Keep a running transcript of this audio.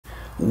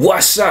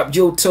What's up,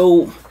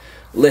 YouTube?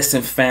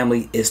 Listen,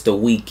 family, it's the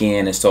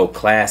weekend, and so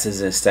class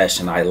is in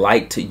session. I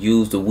like to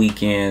use the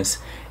weekends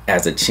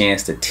as a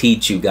chance to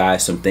teach you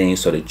guys some things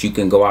so that you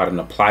can go out and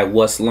apply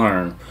what's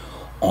learned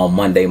on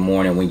Monday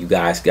morning when you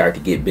guys start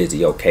to get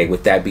busy. Okay,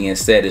 with that being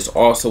said, it's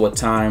also a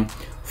time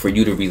for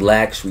you to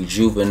relax,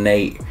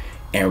 rejuvenate,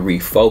 and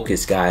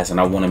refocus, guys, and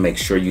I want to make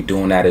sure you're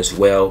doing that as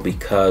well,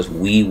 because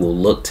we will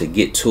look to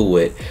get to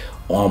it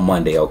on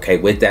Monday. Okay,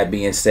 with that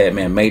being said,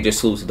 man, major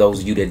salute to those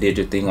of you that did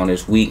your thing on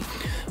this week.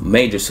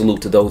 Major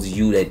salute to those of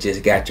you that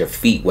just got your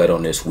feet wet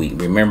on this week.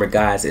 Remember,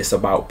 guys, it's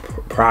about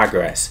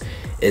progress.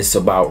 It's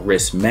about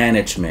risk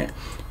management.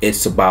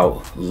 It's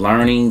about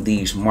learning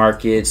these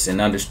markets and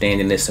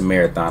understanding this a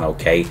marathon.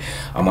 Okay,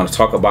 I'm going to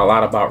talk about a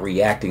lot about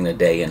reacting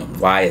today and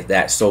why is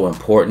that so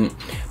important.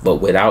 But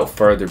without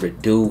further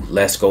ado,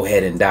 let's go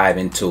ahead and dive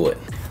into it.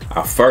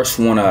 I first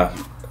want to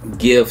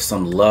give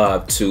some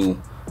love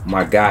to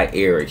my guy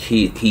Eric.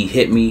 He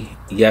hit me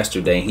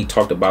yesterday and he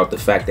talked about the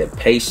fact that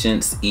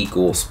patience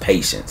equals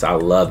patience. I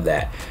love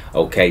that.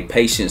 Okay,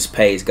 patience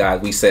pays,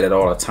 guys. We say that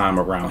all the time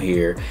around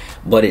here,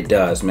 but it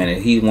does, man.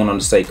 And he went on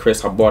to say,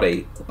 Chris, I bought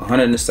a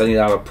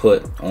 $170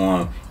 put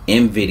on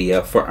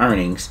Nvidia for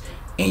earnings,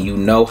 and you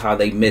know how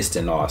they missed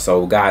and all.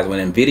 So guys,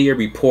 when Nvidia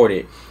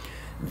reported,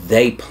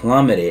 they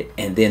plummeted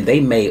and then they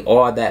made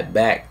all that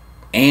back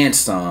and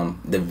some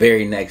the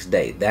very next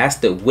day. That's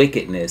the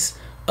wickedness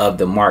of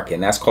the market,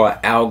 and that's called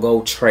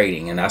algo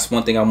trading. And that's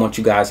one thing I want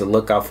you guys to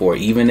look out for.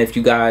 Even if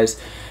you guys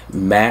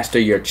master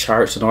your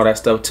charts and all that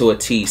stuff to a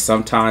T,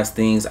 sometimes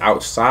things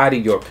outside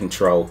of your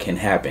control can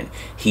happen.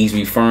 He's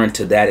referring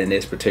to that in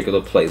this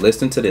particular play.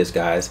 Listen to this,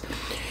 guys.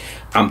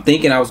 I'm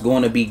thinking I was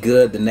going to be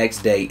good the next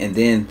day, and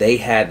then they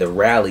had the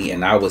rally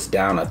and I was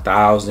down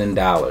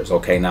 $1,000.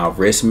 Okay, now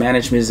risk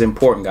management is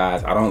important,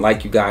 guys. I don't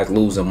like you guys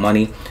losing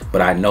money,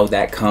 but I know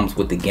that comes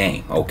with the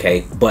game.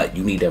 Okay, but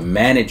you need to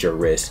manage your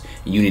risk.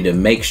 You need to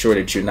make sure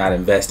that you're not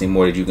investing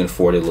more than you can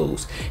afford to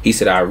lose. He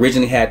said, I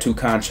originally had 2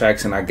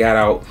 contracts and I got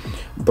out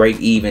break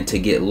even to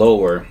get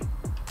lower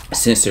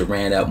since it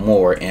ran up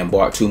more, and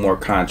bought 2 more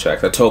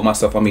contracts. I told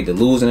myself I'm either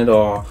losing it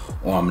all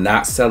or I'm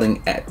not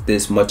selling at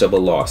this much of a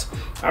loss.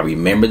 I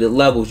remember the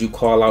levels you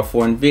call out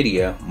for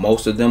Nvidia.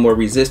 Most of them were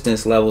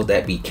resistance levels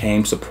that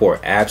became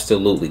support.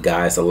 Absolutely,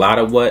 guys. A lot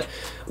of what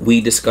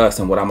we discuss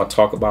and what I'm gonna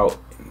talk about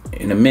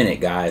in a minute,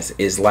 guys,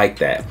 is like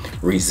that.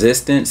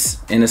 Resistance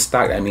in the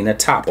stock, I mean the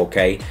top,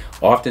 okay,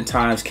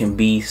 oftentimes can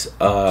be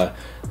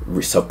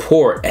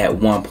support at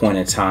one point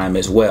in time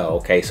as well.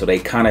 Okay, so they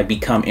kind of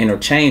become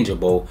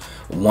interchangeable.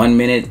 1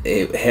 minute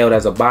it held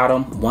as a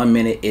bottom, 1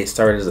 minute it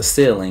started as a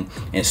ceiling,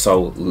 and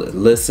so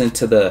listen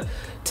to the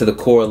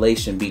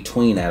correlation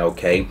between that.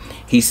 Okay,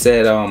 he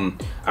said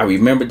I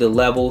remember the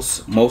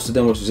levels, most of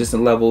them were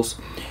resistant levels.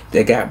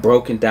 They got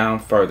broken down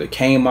further,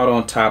 came out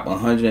on top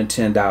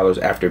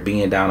 $110 after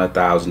being down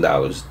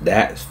 $1,000.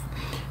 That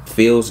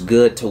feels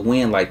good to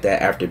win like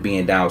that after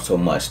being down so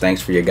much.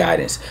 Thanks for your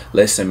guidance.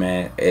 Listen,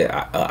 man,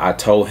 I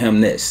told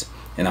him this,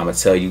 and I'm gonna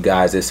tell you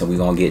guys this, and we're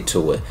gonna get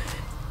to it.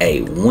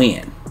 A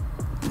win,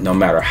 no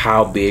matter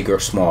how big or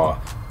small,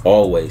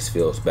 always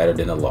feels better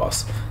than a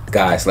loss.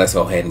 Guys, let's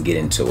go ahead and get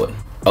into it.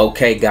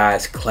 Okay,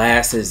 guys,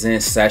 class is in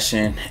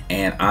session,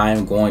 and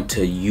I'm going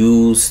to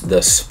use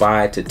the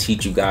SPY to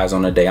teach you guys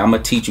on the day. I'm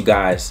gonna teach you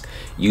guys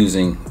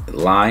using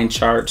line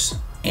charts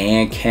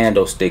and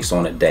candlesticks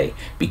on a day,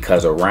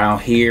 because around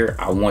here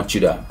I want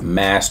you to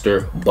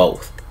master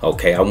both.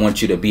 Okay, I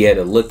want you to be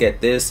able to look at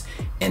this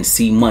and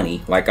see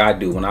money like I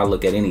do when I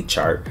look at any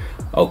chart.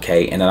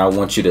 Okay, and then I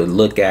want you to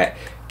look at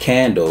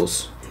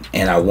candles,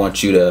 and I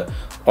want you to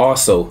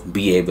also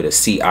be able to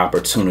see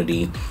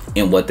opportunity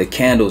in what the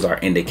candles are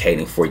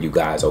indicating for you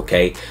guys.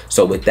 Okay,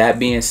 so with that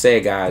being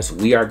said, guys,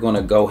 we are going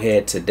to go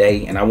ahead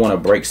today, and I want to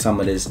break some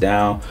of this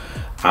down.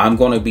 I'm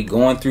going to be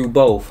going through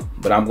both,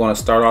 but I'm going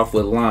to start off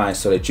with lines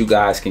so that you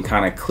guys can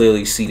kind of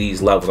clearly see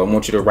these levels. I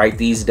want you to write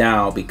these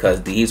down,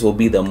 because these will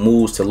be the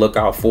moves to look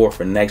out for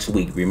next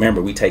week.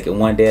 Remember, we take it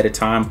one day at a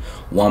time,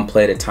 one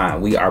play at a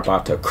time. We are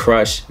about to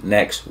crush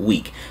next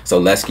week, so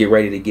let's get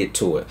ready to get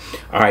to it.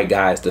 All right,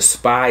 guys, the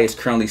SPY is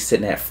currently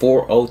sitting at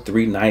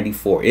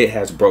 403.94. It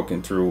has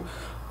broken through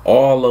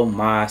all of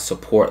my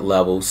support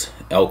levels.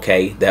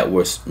 Okay, that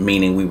was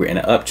meaning we were in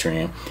an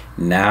uptrend.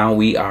 Now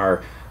we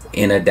are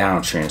in a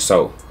downtrend.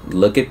 So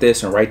look at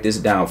this and write this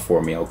down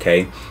for me.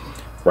 Okay,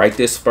 write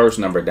this first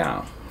number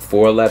down,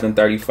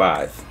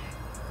 411.35.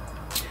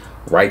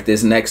 Write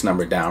this next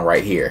number down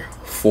right here,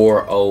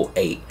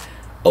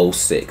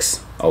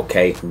 408.06.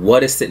 okay,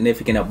 what is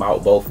significant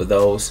about both of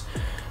those?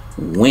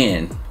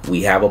 When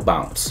we have a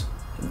bounce,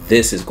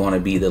 this is going to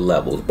be the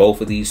levels,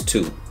 both of these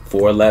two,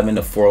 411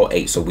 to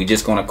 408. So we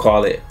just going to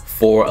call it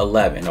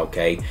 411.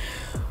 okay,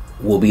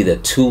 will be the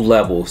 2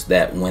 levels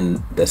that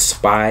when the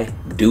SPY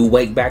do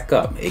wake back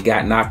up, it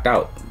got knocked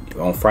out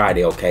on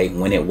Friday. Okay,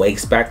 when it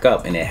wakes back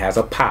up and it has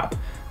a pop,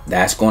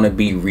 that's going to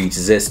be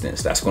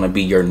resistance. That's going to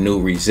be your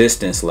new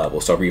resistance level.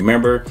 So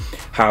remember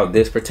how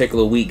this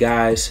particular week,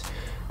 guys,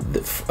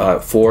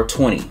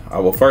 420,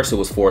 well, first it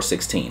was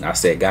 416. I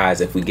said,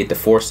 guys, if we get to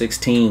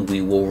 416,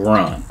 we will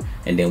run.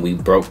 and then we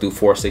broke through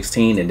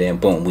 416, and then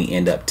boom, we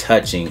end up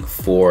touching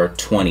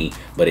 420,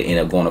 but it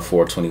ended up going to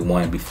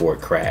 421 before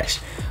it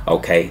crashed.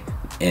 Okay,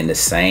 in the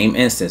same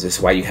instance, this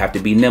is why you have to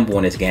be nimble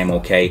in this game.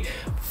 Okay,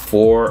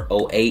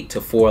 408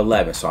 to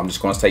 411, so I'm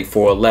just going to say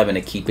 411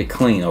 to keep it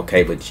clean.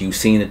 Okay, but you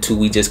seen the two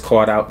we just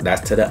caught out,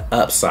 that's to the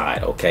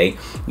upside. Okay,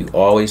 you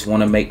always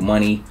want to make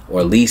money, or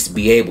at least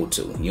be able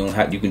to. You don't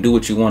have, you can do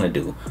what you want to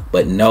do,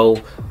 but know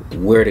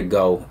where to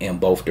go in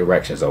both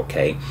directions.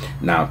 Okay,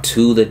 now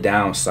to the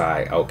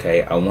downside.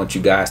 Okay, I want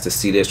you guys to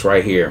see this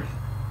right here.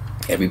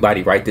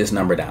 Everybody write this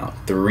number down,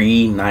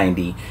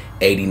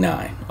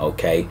 390.89.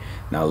 Okay,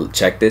 now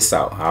check this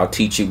out. I'll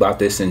teach you about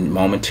this in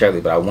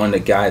momentarily, but I want the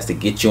guys to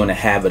get you in the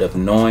habit of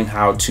knowing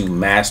how to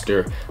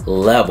master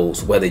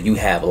levels, whether you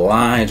have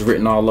lines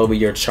written all over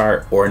your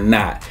chart or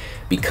not,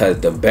 because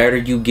the better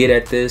you get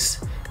at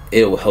this,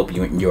 it will help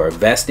you in your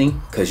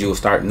investing, because you'll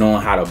start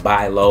knowing how to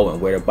buy low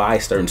and where to buy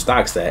certain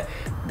stocks at.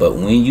 But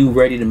when you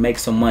ready to make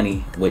some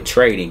money with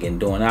trading and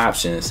doing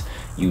options,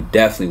 you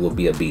definitely will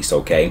be a beast.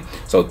 Okay,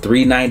 so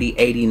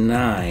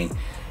 390.89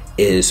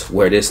 is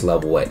where this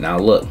level at. Now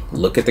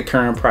look at the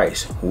current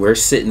price. We're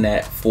sitting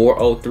at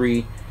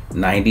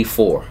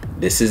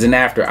 403.94. this is an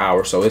after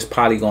hour, so it's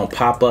probably gonna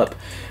pop up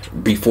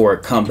before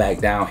it come back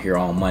down here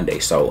on Monday,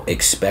 so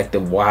expect the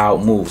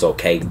wild moves.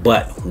 Okay,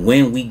 but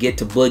when we get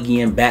to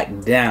boogieing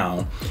back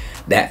down,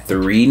 that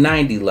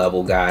 390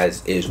 level,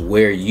 guys, is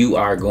where you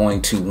are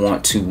going to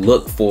want to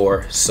look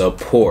for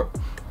support.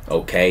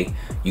 Okay,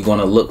 you're going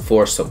to look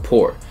for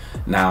support.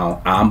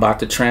 Now I'm about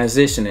to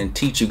transition and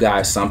teach you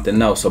guys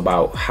something else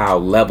about how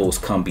levels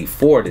come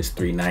before this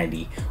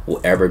 390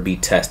 will ever be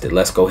tested.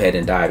 Let's go ahead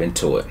and dive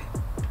into it.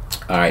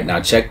 All right, now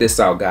check this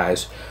out,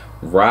 guys.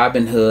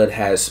 Robinhood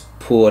has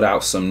pulled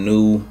out some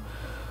new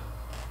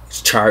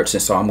charts,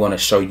 and so I'm going to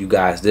show you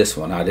guys this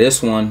one. Now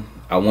this one,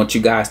 I want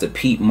you guys to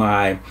peep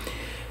my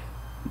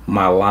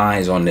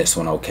lines on this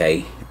one.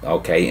 Okay,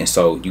 and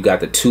so you got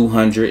the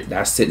 200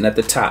 that's sitting at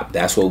the top.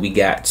 That's what we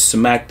got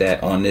smacked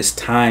at on this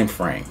time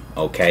frame.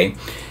 Okay,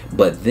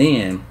 but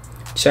then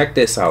check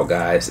this out,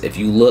 guys. If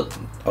you look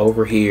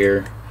over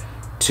here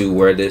to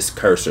where this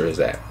cursor is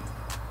at,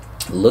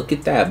 look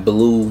at that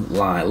blue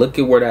line. Look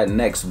at where that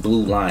next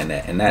blue line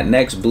at, and that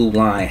next blue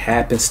line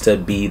happens to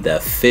be the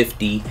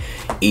 50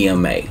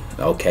 EMA.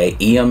 Okay,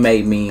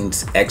 EMA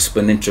means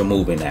exponential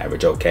moving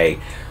average. Okay,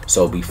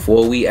 so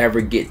before we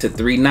ever get to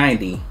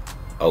 390,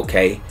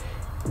 okay,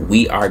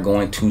 we are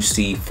going to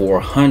see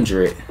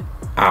 400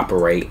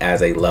 operate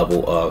as a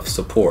level of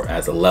support,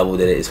 as a level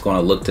that it's going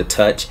to look to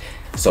touch.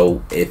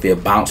 So if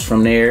it bounced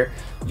from there,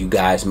 you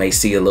guys may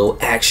see a little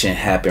action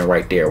happen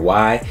right there.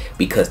 Why?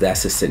 Because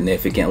that's a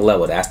significant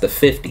level. That's the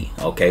 50.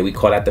 Okay, we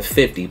call that the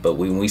 50, but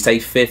when we say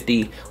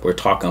 50, we're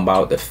talking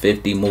about the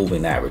 50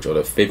 moving average, or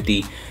the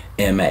 50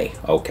 MA.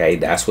 Okay,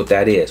 that's what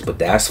that is, but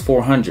that's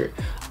 400.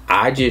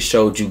 I just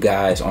showed you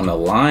guys on the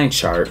line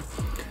chart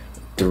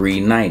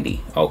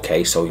 390.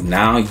 Okay, so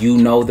now you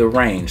know the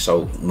range.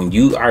 So when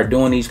you are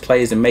doing these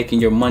plays and making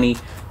your money,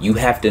 you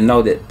have to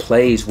know that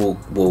plays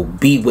will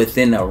be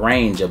within a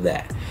range of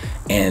that.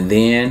 And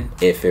then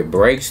if it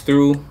breaks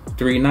through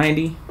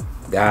 390,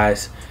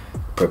 guys,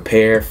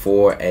 prepare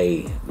for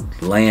a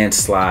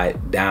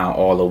landslide down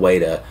all the way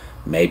to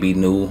maybe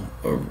new,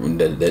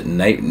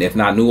 if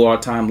not new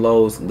all-time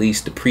lows, at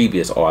least the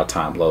previous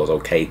all-time lows.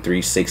 Okay,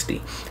 360.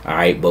 All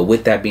right, but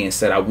with that being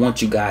said, I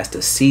want you guys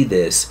to see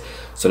this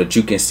so that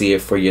you can see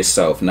it for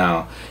yourself.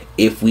 Now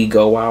if we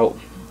go out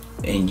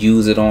and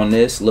use it on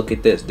this, look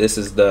at this. This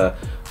is the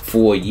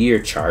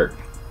 4-year chart,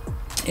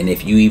 and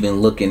if you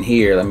even look in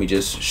here, let me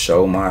just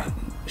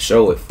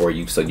show it for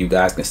you so you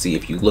guys can see.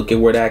 If you look at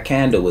where that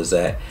candle is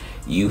at,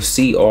 you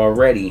see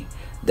already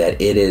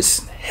that it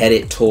is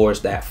headed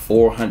towards that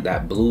 400,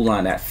 that blue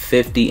line, that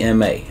 50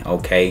 MA.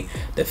 Okay,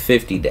 the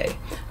 50 day.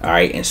 All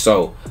right, and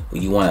so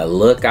you want to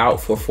look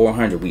out for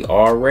 400. We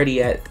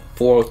already at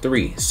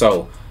 403,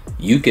 so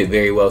you could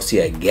very well see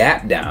a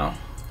gap down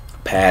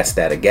past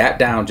that. A gap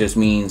down just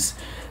means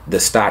the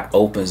stock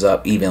opens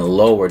up even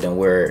lower than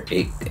where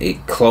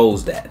it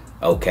closed at.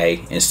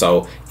 Okay, and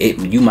so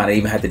you might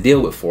even have to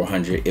deal with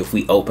 400 if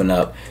we open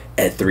up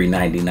at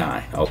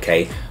 399.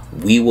 Okay,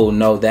 we will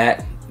know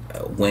that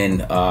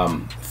when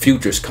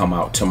futures come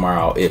out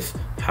tomorrow, if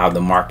how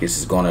the markets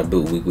is going to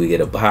do. We get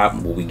a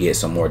pop, will we get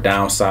some more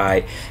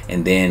downside,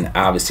 and then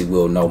obviously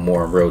we'll know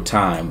more in real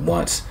time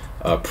once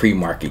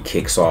pre-market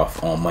kicks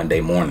off on Monday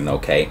morning.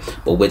 Okay,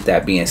 but with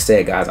that being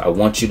said, guys, I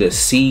want you to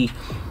see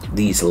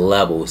these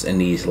levels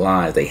and these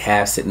lines. They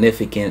have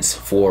significance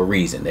for a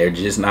reason. They're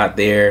just not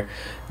there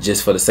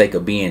just for the sake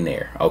of being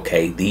there.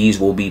 Okay, these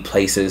will be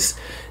places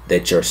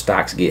that your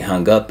stocks get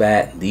hung up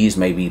at. These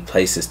may be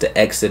places to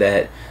exit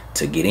at,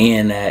 to get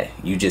in at.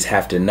 You just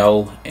have to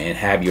know and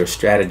have your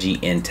strategy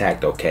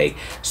intact. Okay,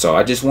 so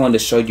I just wanted to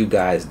show you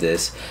guys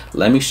this.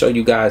 Let me show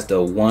you guys the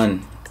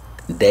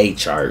 1-day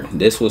chart.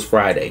 This was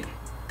Friday.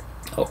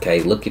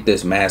 Okay, look at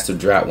this massive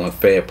drop when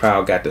Fed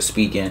Powell got to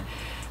speaking.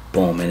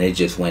 boom, and it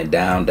just went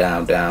down,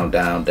 down, down,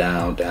 down,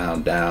 down,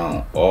 down,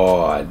 down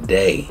all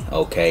day.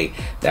 Okay,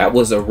 that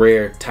was a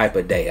rare type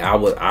of day. I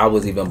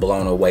was even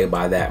blown away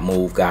by that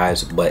move,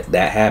 guys, but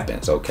that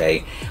happens.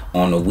 Okay,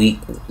 on the week,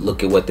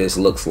 look at what this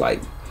looks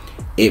like.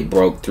 It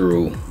broke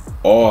through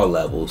all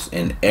levels,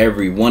 and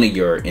every one of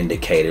your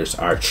indicators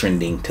are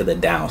trending to the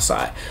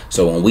downside.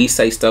 So when we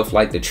say stuff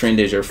like the trend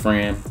is your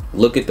friend,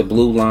 look at the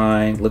blue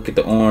line, look at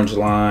the orange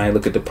line,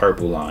 look at the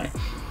purple line.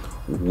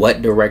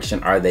 What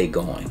direction are they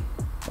going?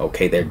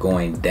 Okay, they're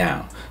going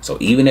down. So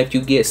even if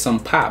you get some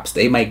pops,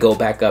 they might go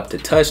back up to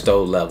touch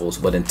those levels,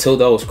 but until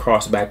those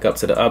cross back up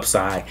to the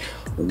upside,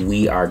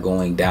 we are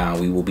going down.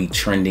 We will be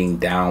trending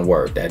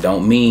downward. That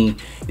don't mean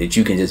that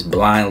you can just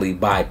blindly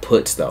buy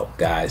puts though,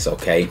 guys,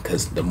 okay?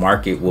 Because the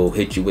market will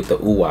hit you with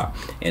the ooh-ah.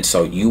 And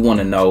so you want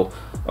to know,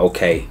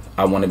 okay,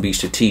 I want to be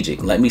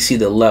strategic. Let me see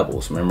the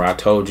levels. Remember I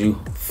told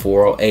you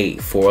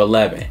 408,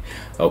 411.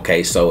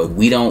 Okay, so if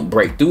we don't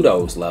break through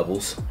those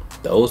levels,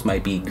 those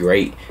might be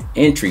great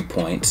entry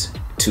points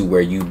to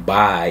where you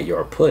buy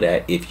your put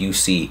at if you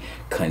see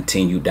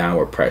continued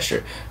downward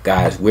pressure.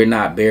 Guys, we're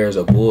not bears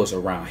or bulls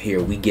around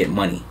here. We get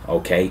money,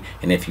 okay?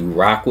 And if you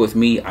rock with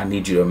me, I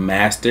need you to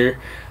master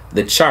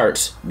the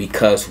charts,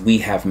 because we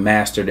have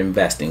mastered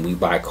investing. We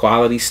buy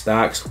quality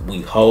stocks,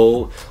 we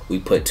hold, we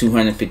put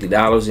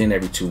 $250 in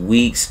every 2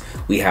 weeks.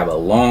 We have a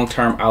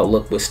long-term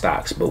outlook with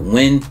stocks. But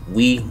when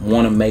we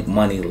want to make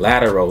money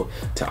lateral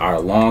to our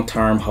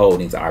long-term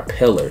holdings, our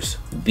pillars,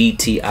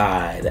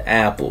 BTI, the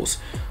apples,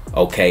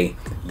 okay,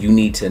 you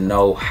need to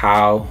know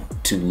how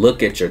to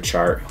look at your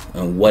chart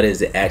and what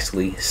is it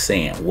actually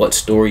saying. What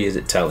story is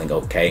it telling?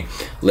 Okay,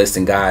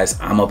 listen guys,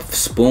 I'm gonna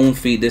spoon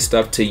feed this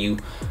stuff to you,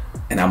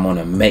 and I'm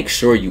gonna make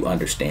sure you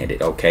understand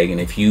it, okay?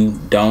 And if you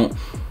don't,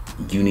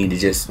 you need to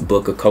just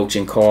book a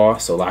coaching call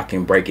so I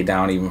can break it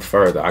down even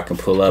further. I can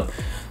pull up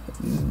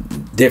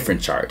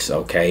different charts,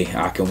 okay?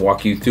 I can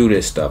walk you through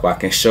this stuff. I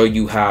can show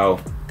you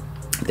how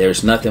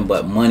there's nothing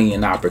but money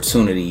and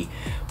opportunity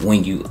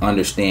when you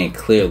understand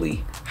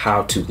clearly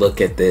how to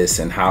look at this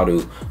and how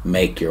to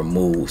make your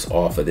moves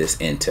off of this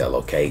intel.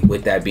 Okay,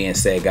 with that being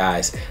said,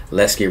 guys,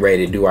 let's get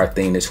ready to do our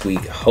thing this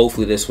week.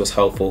 Hopefully this was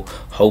helpful.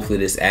 Hopefully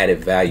this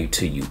added value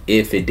to you.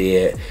 If it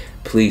did,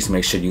 please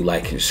make sure you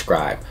like and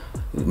subscribe.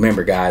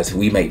 Remember guys,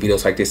 we make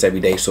videos like this every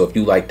day, so if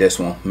you like this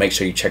one, make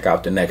sure you check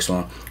out the next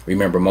one.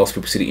 Remember, most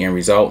people see the end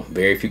result,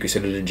 very few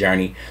consider the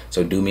journey.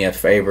 So do me a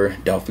favor,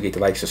 don't forget to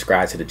like,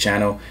 subscribe to the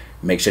channel.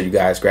 Make sure you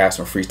guys grab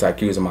some free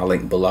stock using my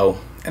link below,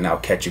 and I'll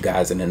catch you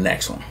guys in the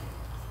next one.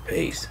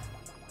 Peace.